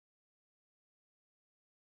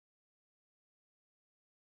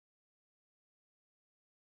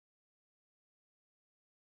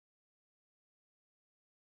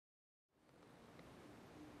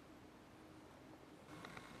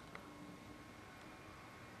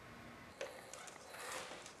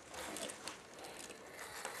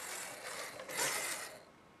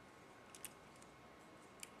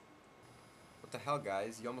hell,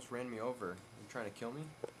 guys? You almost ran me over. You trying to kill me?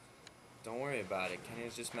 Don't worry about it. Kenny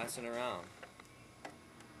was just messing around.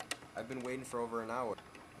 I've been waiting for over an hour.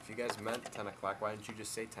 If you guys meant 10 o'clock, why didn't you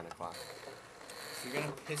just say 10 o'clock? If you're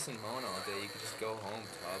gonna piss and moan all day, you could just go home,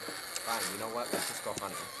 Tub. Fine, you know what? Let's just go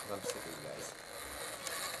hunting, because I'm sick of you guys.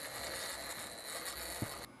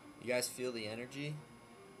 You guys feel the energy?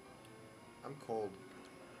 I'm cold.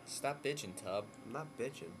 Stop bitching, Tub. I'm not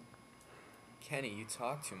bitching. Kenny, you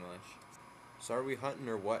talk too much. So are we hunting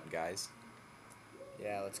or what, guys?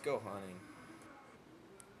 Yeah, let's go hunting.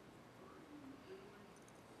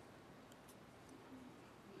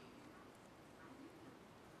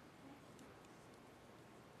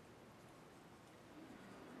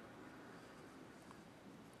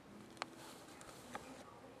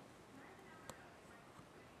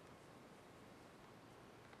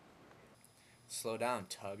 Slow down,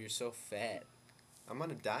 Tub. You're so fat. I'm on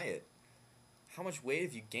a diet. How much weight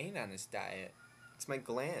have you gained on this diet? It's my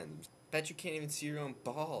glands. Bet you can't even see your own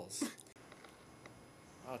balls.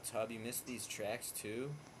 Oh, Tub, you missed these tracks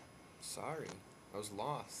too? Sorry, I was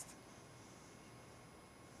lost.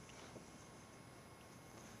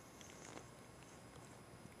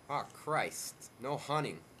 Oh, Christ. No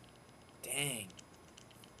hunting. Dang.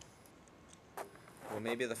 Well,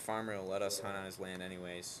 maybe the farmer will let us hunt on his land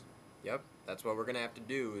anyways. Yep, that's what we're gonna have to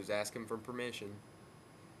do, is ask him for permission.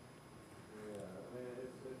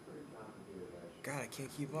 God, I can't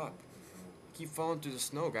keep up. I keep falling through the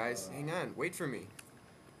snow, guys. Hang on, wait for me.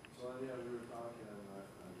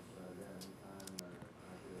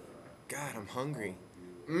 God, I'm hungry.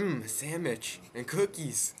 A sandwich and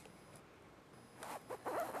cookies.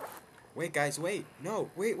 Wait, guys, wait. No,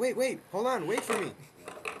 wait. Hold on, wait for me.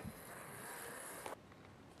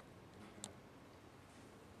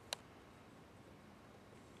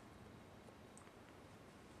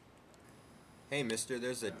 Hey, mister,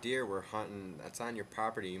 there's a deer we're hunting that's on your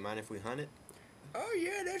property. You mind if we hunt it? Oh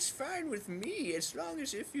yeah, that's fine with me, as long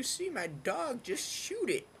as if you see my dog, just shoot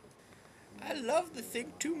it. I love the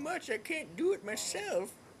thing too much, I can't do it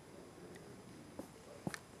myself.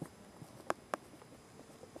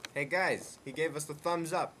 Hey, guys, he gave us the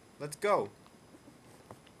thumbs up. Let's go.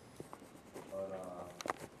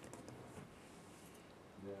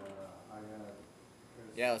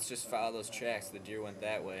 Yeah, let's just follow those tracks. The deer went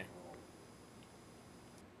that way.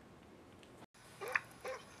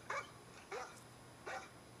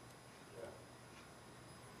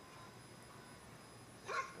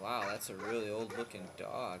 Wow, that's a really old looking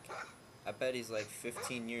dog. I bet he's like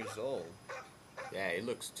 15 years old. Yeah, he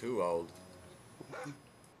looks too old.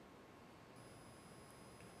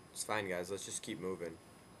 It's fine, guys. Let's just keep moving.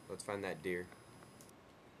 Let's find that deer.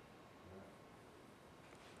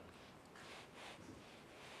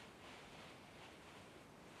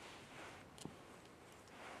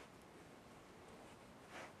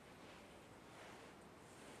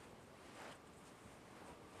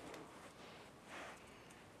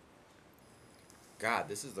 God,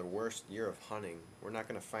 this is the worst year of hunting. We're not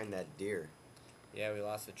gonna find that deer. Yeah, we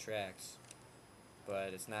lost the tracks.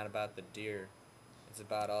 But it's not about the deer. It's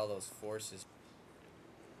about all those forces.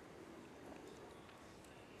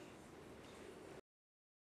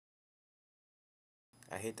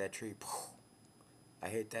 I hate that tree. I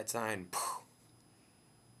hate that sign.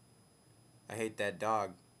 I hate that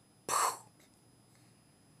dog.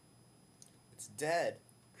 It's dead.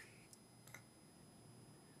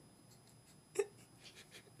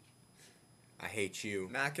 I hate you.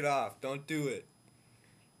 Knock it off. Don't do it.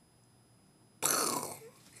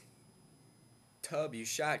 Tub, you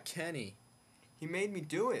shot Kenny. He made me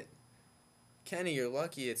do it. Kenny, you're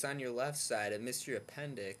lucky it's on your left side. It missed your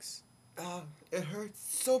appendix. Oh, it hurts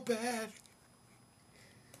so bad.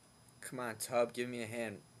 Come on, Tub, give me a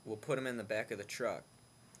hand. We'll put him in the back of the truck.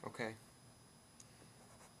 Okay.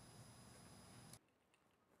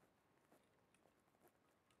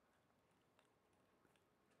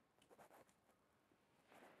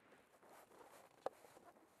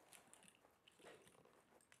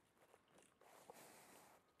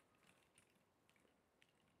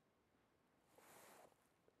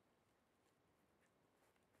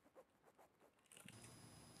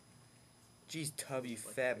 Jeez, Tub, you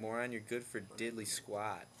fat moron. You're good for diddly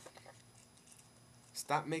squat.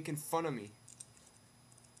 Stop making fun of me.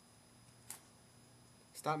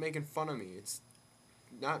 Stop making fun of me. It's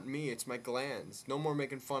not me, it's my glands. No more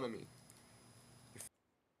making fun of me.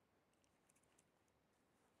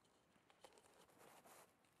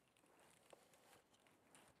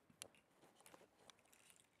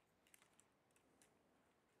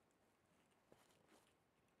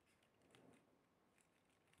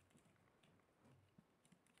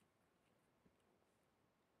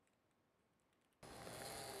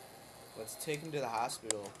 Let's take him to the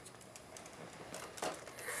hospital.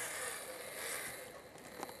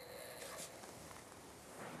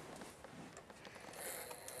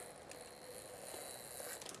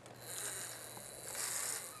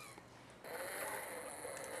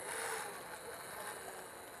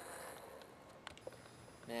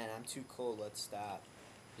 Man, I'm too cold. Let's stop.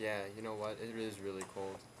 Yeah, you know what? It is really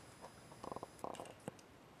cold.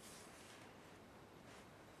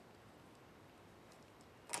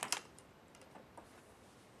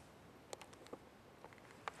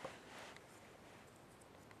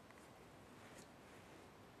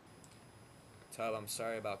 Tub, I'm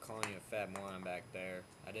sorry about calling you a fat moron back there.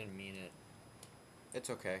 I didn't mean it. It's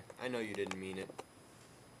okay. I know you didn't mean it.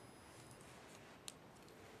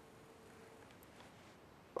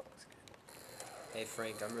 Hey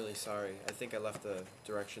Frank, I'm really sorry. I think I left the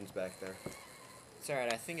directions back there. It's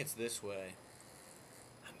alright, I think it's this way.